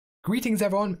Greetings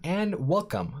everyone and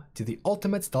welcome to the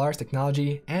Ultimate Stellaris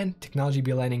Technology and Technology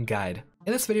Beeline Guide.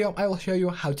 In this video, I will show you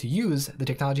how to use the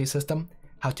technology system,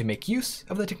 how to make use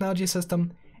of the technology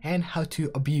system, and how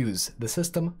to abuse the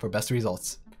system for best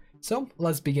results. So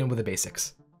let's begin with the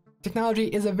basics. Technology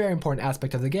is a very important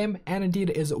aspect of the game and indeed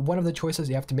is one of the choices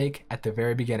you have to make at the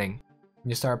very beginning. When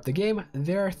you start up the game,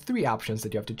 there are three options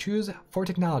that you have to choose for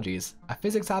technologies: a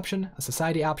physics option, a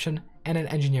society option, and an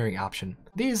engineering option.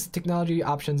 These technology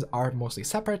options are mostly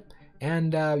separate,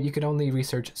 and you can only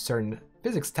research certain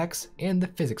physics techs in the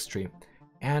physics tree,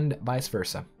 and vice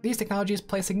versa. These technologies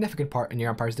play a significant part in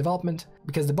your empire's development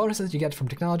because the bonuses you get from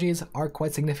technologies are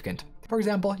quite significant. For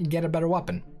example, you get a better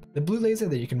weapon. The blue laser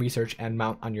that you can research and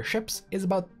mount on your ships is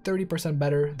about 30%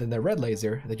 better than the red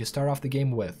laser that you start off the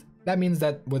game with. That means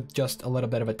that with just a little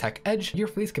bit of a tech edge, your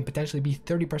fleets can potentially be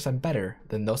 30% better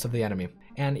than those of the enemy.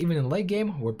 And even in late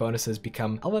game, where bonuses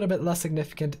become a little bit less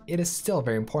significant, it is still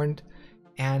very important,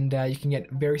 and you can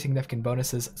get very significant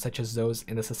bonuses such as those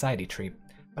in the society tree.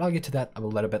 But I'll get to that a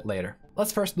little bit later.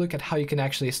 Let's first look at how you can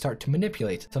actually start to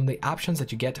manipulate some of the options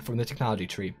that you get from the technology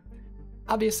tree.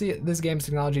 Obviously, this game's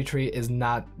technology tree is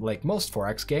not like most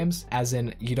 4X games, as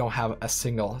in you don't have a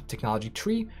single technology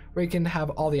tree where you can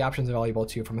have all the options available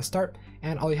to you from the start,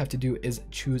 and all you have to do is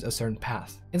choose a certain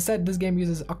path. Instead, this game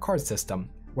uses a card system,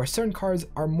 where certain cards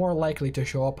are more likely to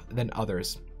show up than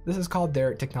others. This is called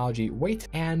their technology weight,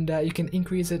 and you can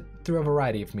increase it through a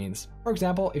variety of means. For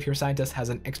example, if your scientist has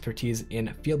an expertise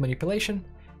in field manipulation,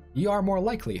 you are more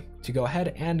likely to go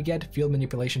ahead and get field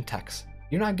manipulation techs.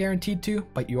 You're not guaranteed to,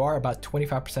 but you are about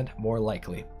 25% more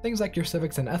likely. Things like your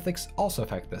civics and ethics also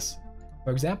affect this.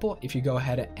 For example, if you go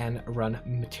ahead and run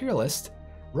materialist,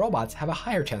 robots have a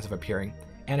higher chance of appearing.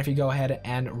 And if you go ahead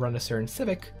and run a certain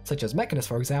civic, such as mechanist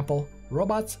for example,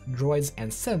 robots, droids,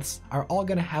 and synths are all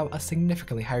going to have a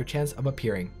significantly higher chance of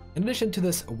appearing. In addition to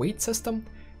this weight system,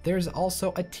 there's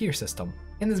also a tier system.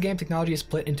 In this game, technology is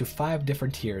split into 5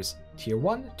 different tiers: tier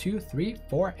 1, 2, 3,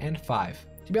 4, and 5.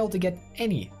 To be able to get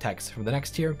any techs from the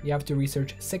next tier, you have to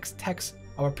research 6 techs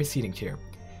of a preceding tier.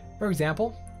 For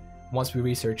example, once we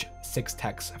research 6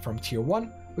 techs from tier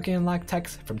 1, we can unlock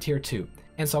techs from tier 2.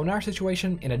 And so in our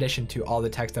situation, in addition to all the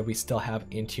techs that we still have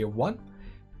in tier 1,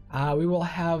 we will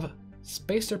have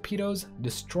space torpedoes,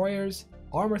 destroyers,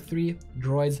 armor 3,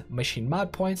 droids, machine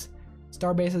mod points,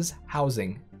 starbases,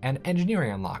 housing, and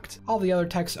engineering unlocked. All the other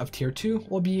techs of tier 2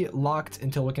 will be locked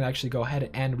until we can actually go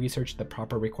ahead and research the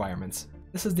proper requirements.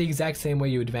 This is the exact same way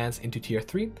you advance into tier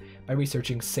 3 by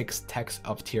researching 6 techs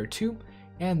of tier 2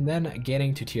 and then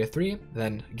getting to tier 3,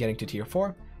 then getting to tier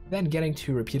 4, then getting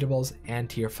to repeatables and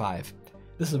tier 5.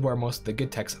 This is where most of the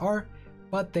good techs are,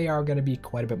 but they are going to be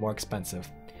quite a bit more expensive.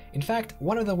 In fact,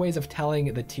 one of the ways of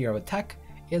telling the tier of a tech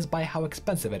is by how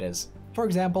expensive it is. For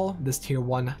example, this tier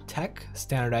 1 tech,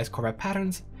 standardized corvette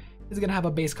patterns, is going to have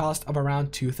a base cost of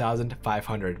around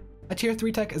 2,500. A tier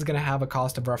 3 tech is going to have a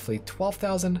cost of roughly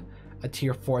 12,000. A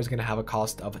tier 4 is going to have a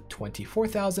cost of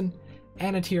 24,000,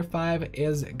 and a tier 5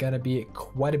 is going to be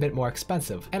quite a bit more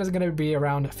expensive and is going to be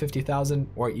around 50,000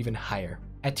 or even higher.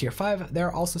 At tier 5, there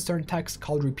are also certain techs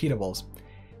called repeatables.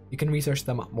 You can research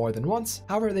them more than once,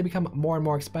 however they become more and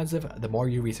more expensive the more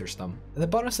you research them. The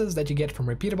bonuses that you get from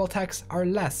repeatable techs are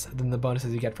less than the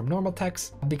bonuses you get from normal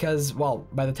techs because, well,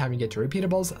 by the time you get to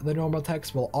repeatables, the normal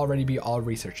techs will already be all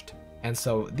researched. And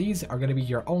so these are going to be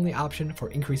your only option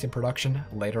for increasing production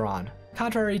later on.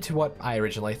 Contrary to what I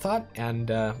originally thought, and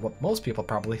what most people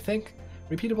probably think,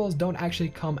 repeatables don't actually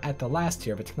come at the last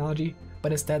tier of a technology,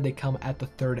 but instead they come at the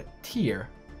 3rd tier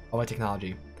of a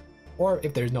technology. Or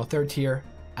if there's no 3rd tier,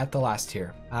 at the last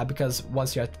tier. Because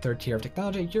once you're at the 3rd tier of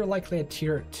technology, you're likely at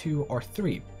tier 2 or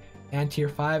 3. And tier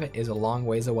 5 is a long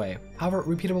ways away. However,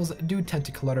 repeatables do tend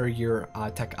to clutter your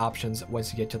tech options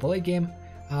once you get to the late game,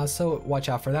 so watch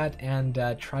out for that and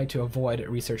try to avoid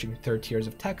researching 3rd tiers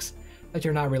of techs that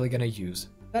you're not really going to use.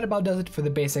 That about does it for the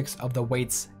basics of the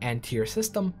weights and tier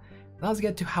system. Now let's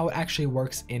get to how it actually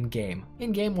works in game.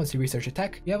 In game, once you research a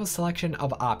tech, you have a selection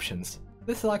of options.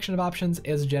 This selection of options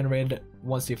is generated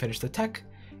once you finish the tech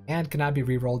and cannot be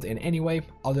rerolled in any way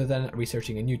other than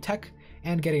researching a new tech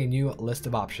and getting a new list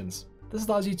of options. This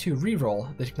allows you to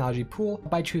reroll the technology pool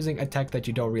by choosing a tech that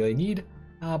you don't really need,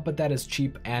 but that is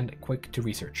cheap and quick to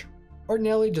research.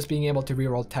 Ordinarily, just being able to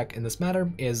reroll tech in this matter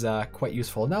is quite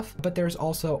useful enough, but there's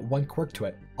also one quirk to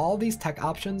it. All these tech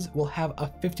options will have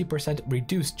a 50%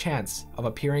 reduced chance of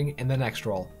appearing in the next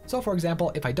roll. So for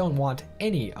example, if I don't want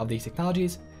any of these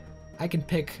technologies, I can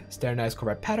pick standardized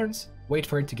corvette patterns, wait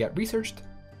for it to get researched,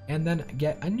 and then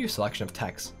get a new selection of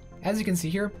techs. As you can see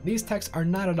here, these techs are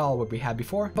not at all what we had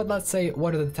before, but let's say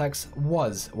one of the techs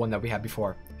was one that we had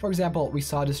before. For example, we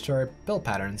saw destroyer build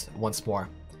patterns once more.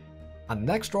 On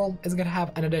the next roll is going to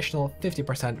have an additional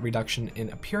 50% reduction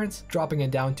in appearance, dropping it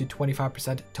down to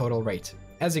 25% total rate.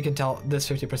 As you can tell, this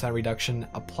 50% reduction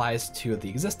applies to the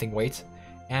existing weight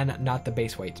and not the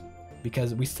base weight,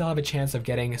 because we still have a chance of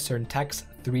getting certain techs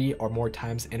 3 or more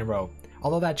times in a row,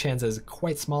 although that chance is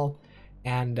quite small,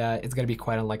 and it's going to be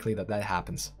quite unlikely that that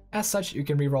happens. As such, you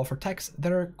can reroll for techs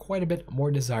that are quite a bit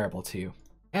more desirable to you.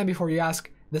 And before you ask,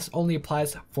 this only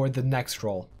applies for the next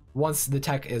roll. Once the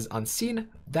tech is unseen,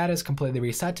 that is completely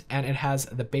reset and it has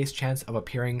the base chance of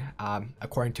appearing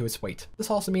according to its weight. This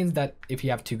also means that if you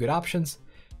have two good options,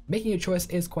 making a choice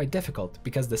is quite difficult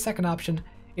because the second option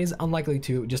is unlikely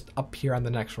to just appear on the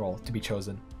next roll to be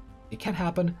chosen. It can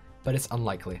happen, but it's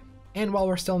unlikely. And while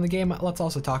we're still in the game, let's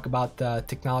also talk about the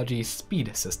technology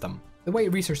speed system. The way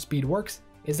research speed works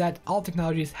is that all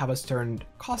technologies have a certain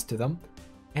cost to them,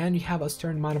 and you have a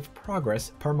certain amount of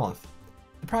progress per month.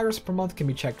 The progress per month can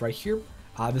be checked right here.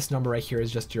 This number right here is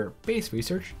just your base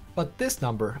research, but this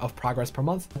number of progress per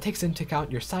month takes into account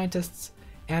your scientists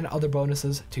and other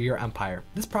bonuses to your empire.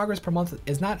 This progress per month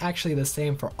is not actually the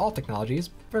same for all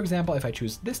technologies. For example, if I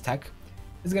choose this tech,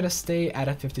 it's going to stay at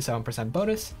a 57%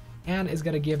 bonus and is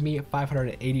going to give me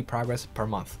 580 progress per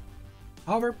month.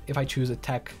 However, if I choose a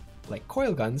tech like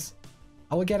coil guns,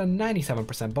 I will get a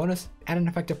 97% bonus and an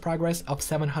effective progress of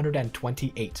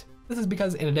 728. This is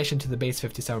because in addition to the base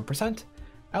 57%,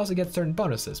 I also get certain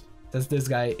bonuses. Since this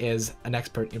guy is an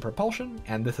expert in propulsion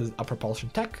and this is a propulsion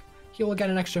tech, he will get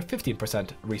an extra 15%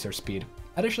 research speed.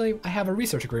 Additionally, I have a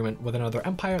research agreement with another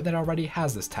empire that already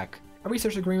has this tech. A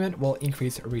research agreement will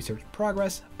increase research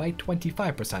progress by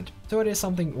 25%, so it is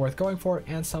something worth going for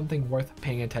and something worth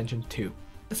paying attention to.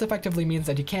 This effectively means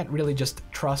that you can't really just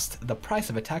trust the price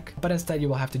of a tech, but instead you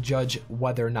will have to judge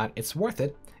whether or not it's worth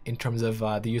it in terms of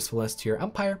the usefulness to your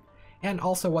empire, and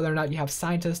also whether or not you have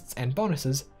scientists and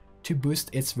bonuses to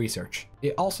boost its research.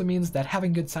 It also means that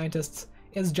having good scientists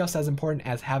is just as important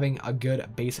as having a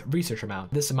good base research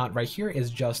amount. This amount right here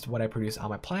is just what I produce on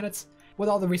my planets, with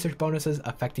all the research bonuses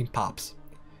affecting pops.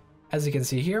 As you can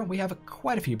see here, we have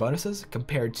quite a few bonuses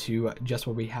compared to just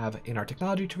what we have in our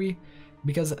technology tree,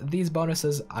 because these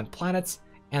bonuses on planets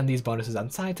and these bonuses on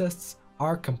scientists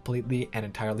are completely and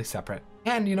entirely separate.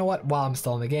 And you know what, while I'm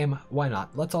still in the game, why not?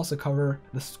 Let's also cover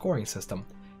the scoring system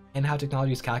and how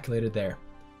technology is calculated there.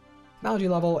 Technology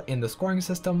level in the scoring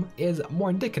system is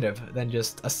more indicative than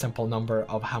just a simple number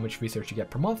of how much research you get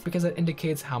per month, because it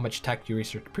indicates how much tech you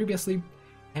researched previously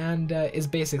and is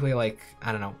basically like,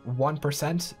 I don't know,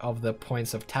 1% of the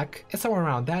points of tech. It's somewhere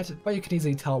around that, but you can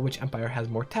easily tell which empire has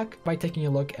more tech by taking a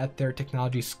look at their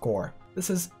technology score. This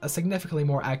is a significantly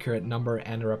more accurate number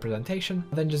and a representation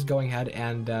than just going ahead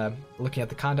and looking at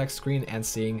the context screen and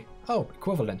seeing, oh,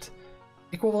 equivalent.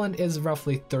 Equivalent is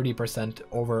roughly 30%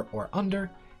 over or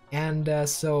under, and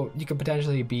so you could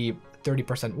potentially be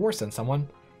 30% worse than someone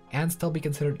and still be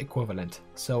considered equivalent,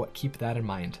 so keep that in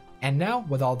mind. And now,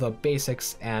 with all the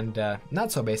basics and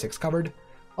not so basics covered,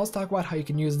 let's talk about how you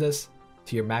can use this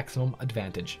to your maximum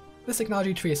advantage. This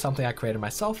technology tree is something I created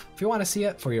myself. If you want to see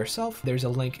it for yourself, there's a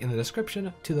link in the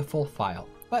description to the full file.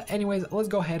 But anyways, let's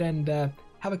go ahead and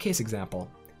have a case example.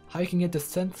 How you can get the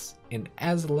synths in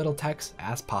as little text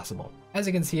as possible. As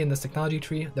you can see in this technology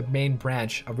tree, the main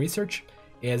branch of research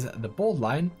is the bold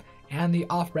line, and the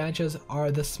off branches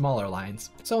are the smaller lines.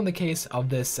 So in the case of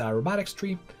this robotics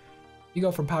tree, you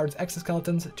go from powered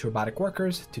exoskeletons to robotic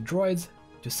workers to droids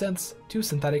to synths to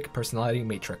synthetic personality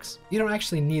matrix. You don't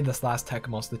actually need this last tech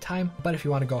most of the time, but if you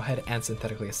want to go ahead and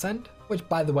synthetically ascend, which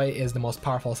by the way is the most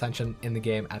powerful ascension in the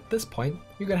game at this point,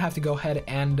 you're gonna have to go ahead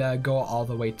and go all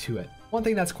the way to it. One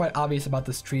thing that's quite obvious about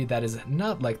this tree that is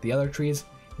not like the other trees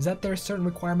is that there are certain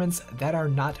requirements that are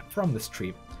not from this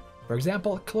tree. For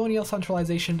example, colonial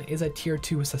centralization is a tier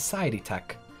 2 society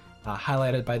tech,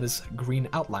 highlighted by this green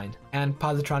outline, and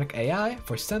positronic AI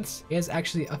for synths is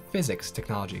actually a physics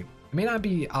technology. It may not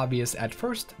be obvious at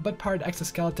first, but powered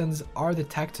exoskeletons are the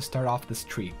tech to start off this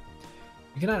tree.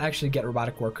 You cannot actually get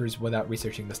robotic workers without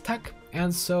researching this tech,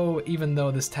 and so even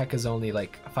though this tech is only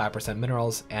like 5%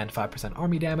 minerals and 5%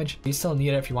 army damage, you still need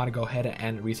it if you want to go ahead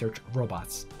and research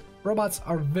robots. Robots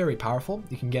are very powerful.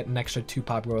 You can get an extra 2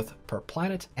 pop growth per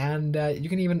planet, and you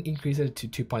can even increase it to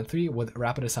 2.3 with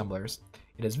rapid assemblers.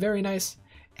 It is very nice,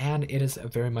 and it is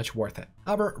very much worth it.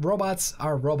 However, robots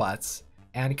are robots,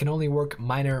 and can only work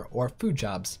minor or food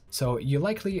jobs, so you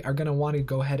likely are going to want to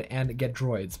go ahead and get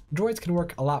droids. Droids can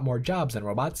work a lot more jobs than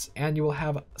robots, and you will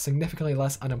have significantly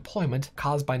less unemployment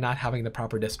caused by not having the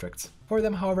proper districts. For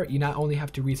them, however, you not only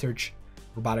have to research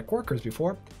robotic workers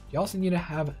before, you also need to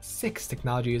have 6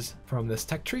 technologies from this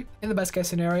tech tree. In the best case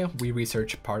scenario, we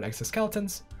research powered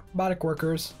exoskeletons, robotic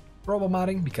workers,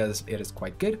 robomodding because it is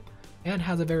quite good and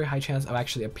has a very high chance of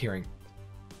actually appearing,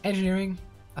 engineering,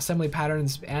 assembly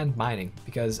patterns, and mining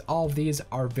because all of these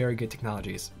are very good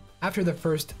technologies. After the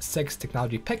first 6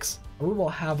 technology picks, we will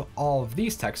have all of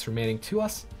these techs remaining to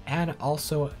us, and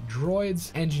also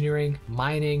droids, engineering,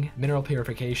 mining, mineral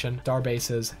purification, star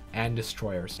bases, and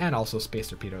destroyers, and also space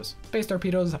torpedoes. Space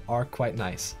torpedoes are quite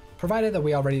nice. Provided that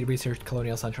we already researched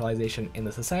colonial centralization in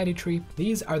the society tree,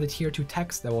 these are the tier 2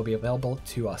 techs that will be available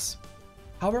to us.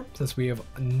 However, since we have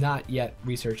not yet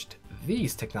researched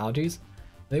these technologies,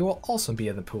 they will also be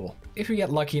in the pool. If you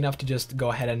get lucky enough to just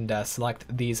go ahead and select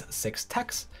these 6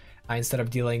 techs, instead of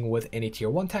dealing with any tier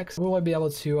 1 techs, we will be able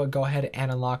to go ahead and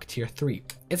unlock tier 3.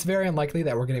 It's very unlikely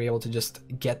that we're going to be able to just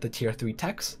get the tier 3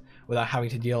 techs without having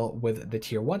to deal with the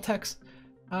tier 1 techs.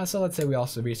 So let's say we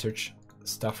also research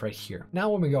stuff right here. Now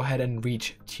when we go ahead and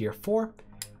reach tier 4,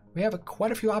 we have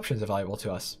quite a few options available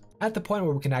to us. At the point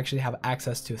where we can actually have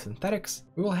access to synthetics,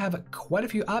 we will have quite a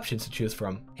few options to choose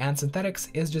from, and synthetics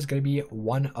is just going to be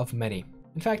one of many.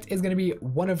 In fact, it's going to be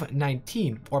one of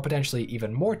 19 or potentially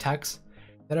even more techs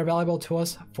that are valuable to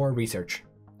us for research.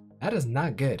 That is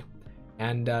not good.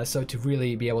 And so to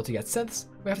really be able to get synths,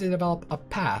 we have to develop a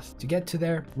path to get to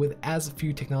there with as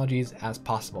few technologies as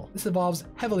possible. This involves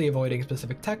heavily avoiding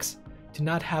specific techs to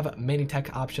not have many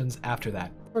tech options after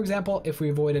that. For example, if we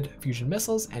avoided fusion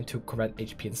missiles and took Corvette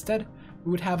HP instead,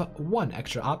 we would have 1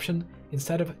 extra option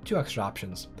instead of 2 extra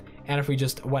options. And if we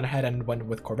just went ahead and went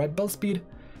with Corvette build speed,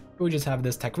 we would just have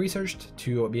this tech researched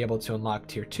to be able to unlock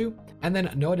tier 2, and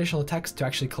then no additional techs to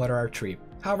actually clutter our tree.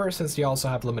 However, since you also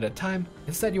have limited time,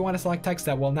 instead you want to select techs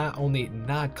that will not only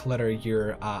not clutter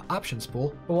your options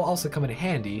pool, but will also come in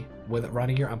handy with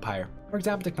running your empire. For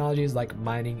example, technologies like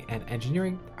mining and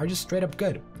engineering are just straight up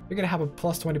good. You're going to have a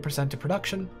plus 20% to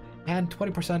production, and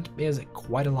 20% is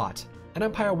quite a lot. An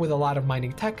empire with a lot of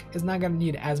mining tech is not going to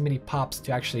need as many pops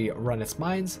to actually run its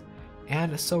mines,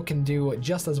 and so can do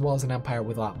just as well as an empire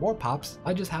with a lot more pops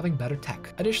by just having better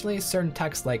tech. Additionally, certain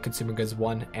techs like Consumer Goods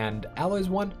 1 and Alloys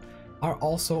 1 are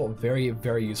also very,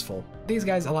 very useful. These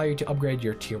guys allow you to upgrade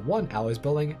your tier 1 alloys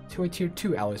building to a tier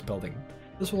 2 alloys building.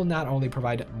 This will not only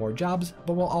provide more jobs,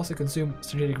 but will also consume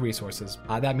strategic resources.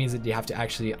 That means that you have to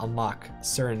actually unlock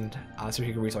certain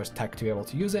strategic resource tech to be able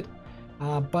to use it,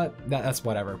 but that's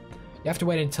whatever. You have to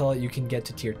wait until you can get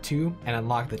to tier 2 and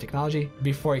unlock the technology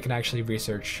before you can actually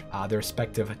research the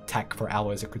respective tech for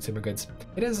alloys or consumer goods.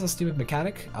 It is a stupid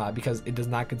mechanic because it does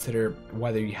not consider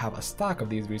whether you have a stock of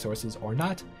these resources or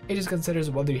not. It just considers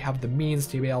whether you have the means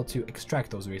to be able to extract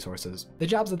those resources. The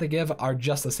jobs that they give are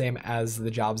just the same as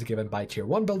the jobs given by tier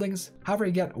 1 buildings. However,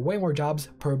 you get way more jobs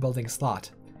per building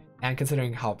slot. And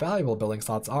considering how valuable building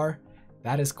slots are,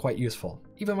 that is quite useful.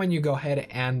 Even when you go ahead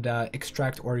and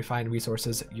extract or refine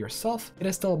resources yourself, it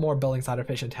is still more building slot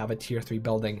efficient to have a tier 3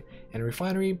 building and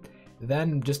refinery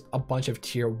than just a bunch of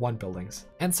tier 1 buildings.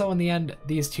 And so in the end,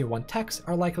 these tier 1 techs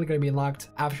are likely going to be unlocked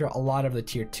after a lot of the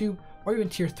tier 2 or even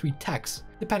tier 3 techs,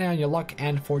 depending on your luck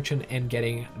and fortune in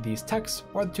getting these techs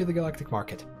or to the galactic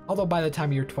market. Although by the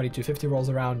time your 2250 rolls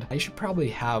around, you should probably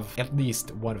have at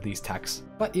least one of these techs.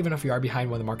 But even if you are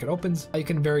behind when the market opens, you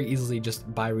can very easily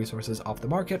just buy resources off the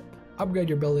market, upgrade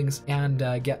your buildings, and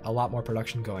get a lot more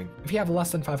production going. If you have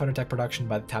less than 500 tech production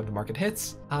by the time the market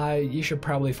hits, you should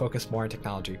probably focus more on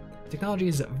technology. Technology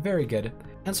is very good,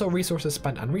 and so resources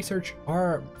spent on research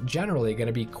are generally going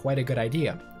to be quite a good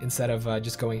idea, instead of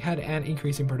just going ahead and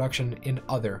increasing production in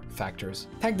other factors.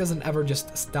 Tech doesn't ever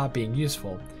just stop being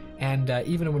useful, and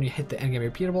even when you hit the endgame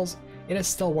repeatables, it is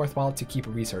still worthwhile to keep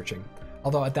researching.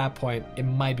 Although at that point, it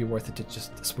might be worth it to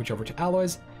just switch over to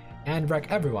alloys and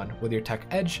wreck everyone with your tech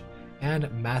edge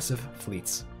and massive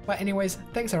fleets. But anyways,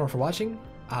 thanks everyone for watching.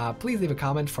 Please leave a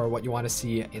comment for what you want to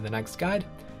see in the next guide.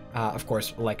 Of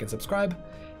course, like and subscribe,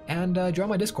 and join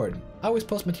my Discord. I always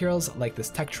post materials like this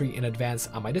tech tree in advance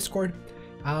on my Discord,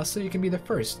 so you can be the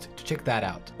first to check that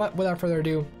out. But without further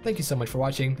ado, thank you so much for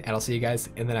watching, and I'll see you guys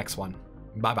in the next one.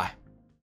 Bye bye.